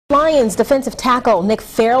Lions defensive tackle Nick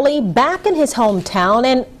Fairley back in his hometown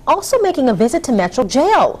and also making a visit to Metro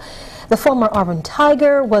Jail. The former Auburn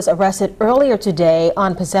Tiger was arrested earlier today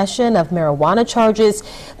on possession of marijuana charges.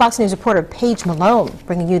 Fox News reporter Paige Malone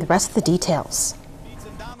bringing you the rest of the details.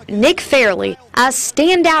 Nick Fairley, a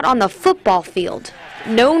standout on the football field,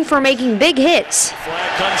 known for making big hits,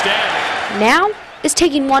 Flag comes down. now is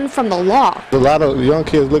taking one from the law. A lot of young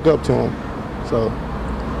kids look up to him, so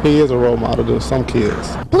he is a role model to some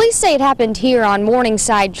kids. Police say it happened here on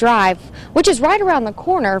Morningside Drive, which is right around the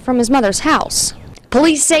corner from his mother's house.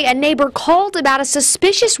 Police say a neighbor called about a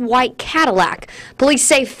suspicious white Cadillac. Police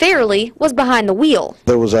say Fairley was behind the wheel.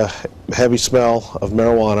 There was a heavy smell of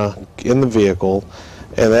marijuana in the vehicle,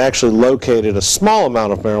 and they actually located a small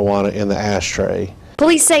amount of marijuana in the ashtray.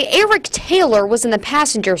 Police say Eric Taylor was in the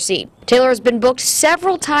passenger seat. Taylor has been booked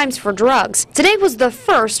several times for drugs. Today was the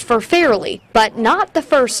first for Fairley, but not the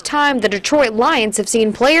first time the Detroit Lions have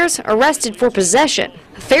seen players arrested for possession.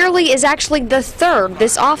 Fairley is actually the third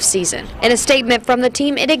this offseason. In a statement from the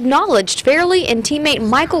team, it acknowledged Fairley and teammate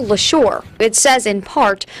Michael LaShore. It says, in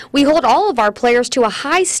part, "We hold all of our players to a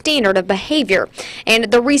high standard of behavior,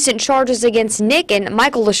 and the recent charges against Nick and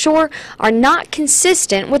Michael LaShore are not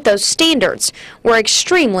consistent with those standards. We're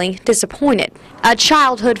extremely disappointed." A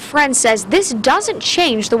childhood friend says this doesn't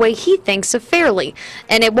change the way he thinks of Fairley,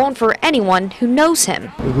 and it won't for anyone who knows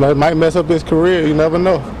him. It might mess up his career, you never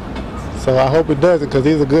know. So I hope it doesn't, because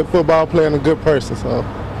he's a good football player and a good person, so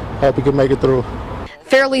I hope he can make it through.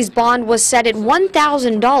 Fairley's bond was set at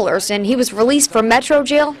 $1,000, and he was released from Metro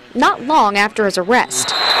Jail not long after his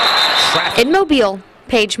arrest. In Mobile,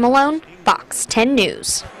 Paige Malone, Fox 10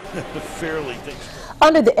 News.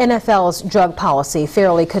 Under the NFL's drug policy,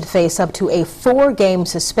 Fairley could face up to a 4-game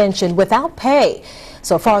suspension without pay.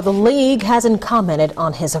 So far, the league hasn't commented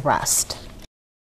on his arrest.